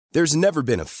There's never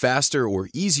been a faster or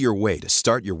easier way to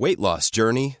start your weight loss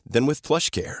journey than with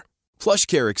PlushCare.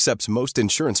 PlushCare accepts most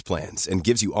insurance plans and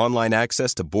gives you online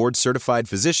access to board-certified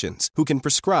physicians who can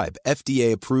prescribe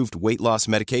FDA-approved weight loss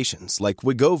medications like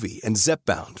Wegovy and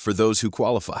Zepbound for those who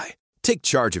qualify. Take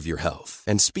charge of your health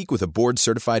and speak with a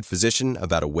board-certified physician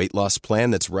about a weight loss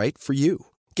plan that's right for you.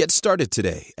 Get started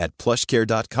today at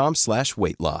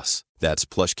plushcare.com/weight loss. That's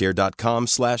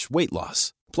plushcare.com/weight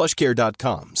loss.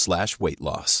 plushcare.com/weight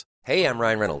loss. Hey, I'm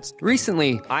Ryan Reynolds.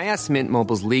 Recently, I asked Mint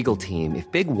Mobile's legal team if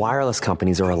big wireless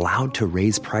companies are allowed to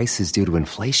raise prices due to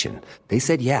inflation. They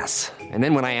said yes. And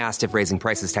then when I asked if raising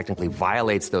prices technically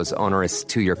violates those onerous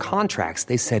two-year contracts,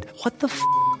 they said, "What the f***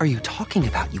 are you talking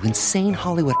about, you insane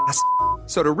Hollywood ass?"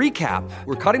 So to recap,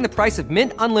 we're cutting the price of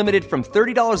Mint Unlimited from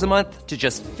 $30 a month to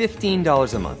just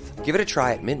 $15 a month. Give it a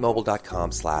try at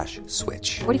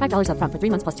mintmobile.com/switch. $45 up front for 3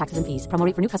 months plus taxes and fees. Promo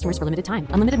rate for new customers for limited time.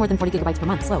 Unlimited more than 40 gigabytes per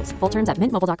month. Slows full terms at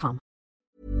mintmobile.com.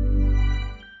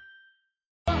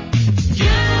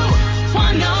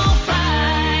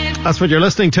 That's what you're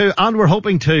listening to, and we're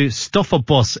hoping to stuff a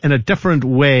bus in a different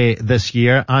way this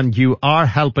year, and you're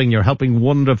helping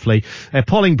wonderfully.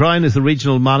 Pauline Bryan is the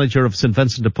regional manager of St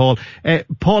Vincent de Paul.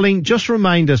 Pauline, just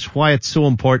remind us why it's so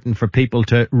important for people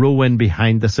to row in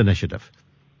behind this initiative.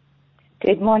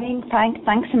 Good morning, Frank.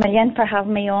 Thanks a million for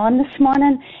having me on this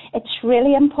morning. It's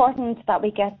really important that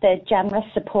we get the generous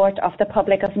support of the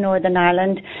public of Northern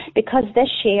Ireland, because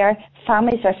this year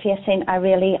families are facing a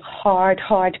really hard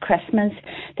Christmas.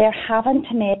 They're having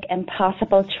to make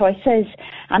impossible choices,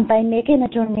 and by making a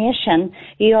donation,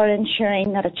 you are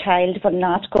ensuring that a child will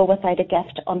not go without a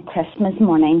gift on Christmas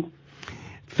morning.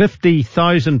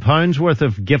 £50,000 worth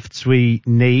of gifts we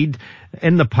need.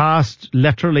 In the past,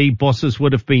 literally, buses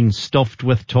would have been stuffed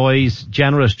with toys,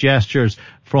 generous gestures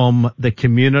from the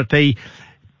community.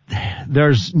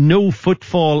 There's no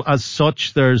footfall as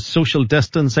such. There's social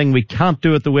distancing. We can't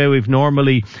do it the way we've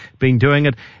normally been doing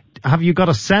it. Have you got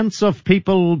a sense of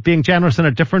people being generous in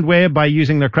a different way by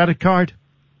using their credit card?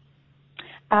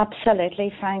 Absolutely,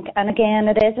 Frank. And again,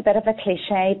 it is a bit of a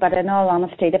cliche, but in all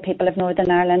honesty, the people of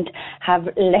Northern Ireland have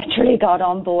literally got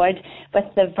on board with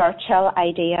the virtual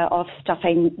idea of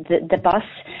stuffing the bus.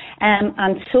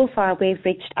 And so far, we've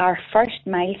reached our first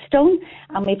milestone,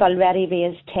 and we've already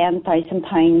raised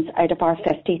 £10,000 out of our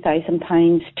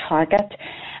 £50,000 target.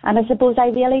 And I suppose I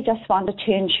really just wanted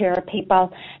to ensure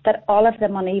people that all of the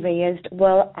money raised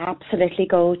will absolutely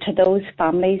go to those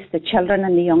families, the children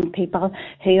and the young people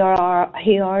who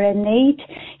are in need.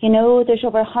 You know, there's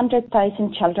over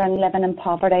 100,000 children living in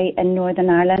poverty in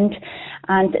Northern Ireland,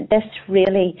 and this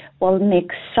really will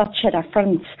make such a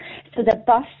difference. So the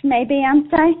bus may be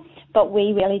empty, but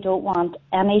we really don't want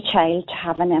any child to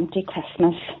have an empty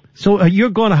Christmas. So you're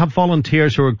going to have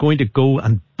volunteers who are going to go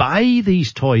and buy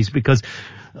these toys, because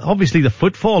obviously the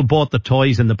footfall bought the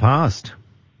toys in the past.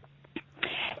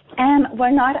 We're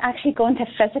not actually going to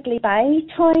physically buy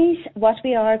toys. What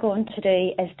we are going to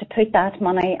do is to put that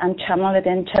money and channel it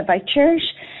into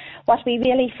vouchers. What we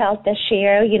really felt this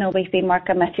year, you know, we've been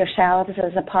working with yourselves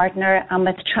as a partner and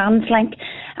with TransLink,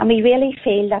 and we really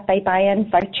feel that by buying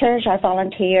vouchers, our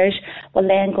volunteers will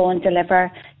then go and deliver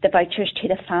the vouchers to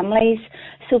the families.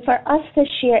 So for us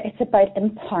this year, it's about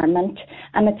empowerment,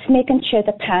 and it's making sure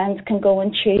the parents can go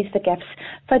and choose the gifts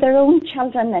for their own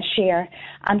children this year.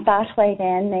 And that way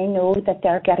then they know that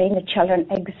they're getting the children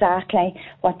exactly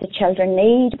what the children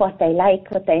need, what they like,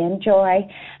 what they enjoy.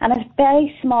 And a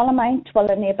very small amount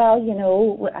will enable, you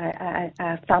know,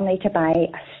 a family to buy a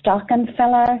stocking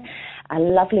filler, a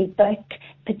lovely book,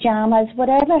 pyjamas,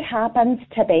 whatever it happens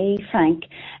to be, Frank.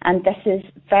 And this is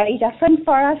very different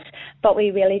for us, but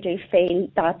we really do feel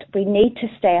that we need to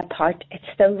stay apart. It's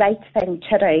the right thing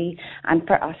to do, and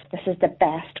for us, this is the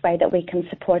best way that we can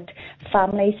support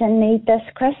families in need this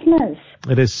Christmas.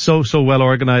 It is so well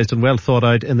organised and well thought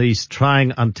out in these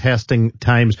trying and testing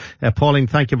times. Pauline,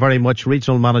 thank you very much,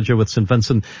 Regional Manager with St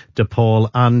Vincent de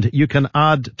Paul, and you can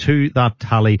add to that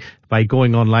tally by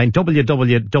going online,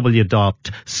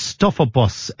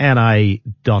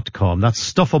 www.stuffabusni.com.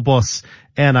 That's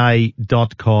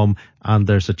stuffabusni.com, and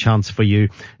there's a chance for you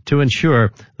to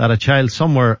ensure that a child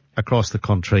somewhere across the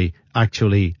country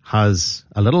actually has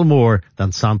a little more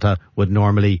than Santa would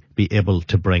normally be able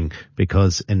to bring,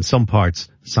 because in some parts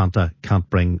Santa can't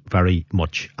bring very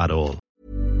much at all.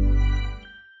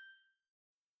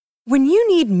 When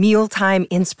you need mealtime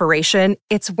inspiration,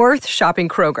 it's worth shopping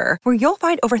Kroger, where you'll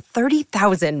find over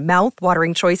 30,000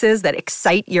 mouth-watering choices that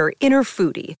excite your inner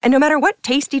foodie. And no matter what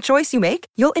tasty choice you make,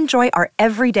 you'll enjoy our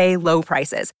everyday low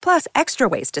prices, plus extra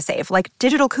ways to save, like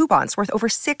digital coupons worth over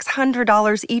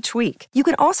 $600 each week. You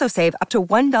can also save up to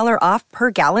 $1 off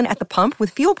per gallon at the pump with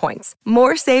fuel points.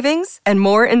 More savings and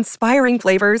more inspiring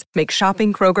flavors make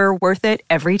shopping Kroger worth it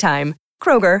every time.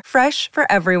 Kroger, fresh for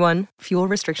everyone. Fuel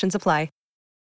restrictions apply.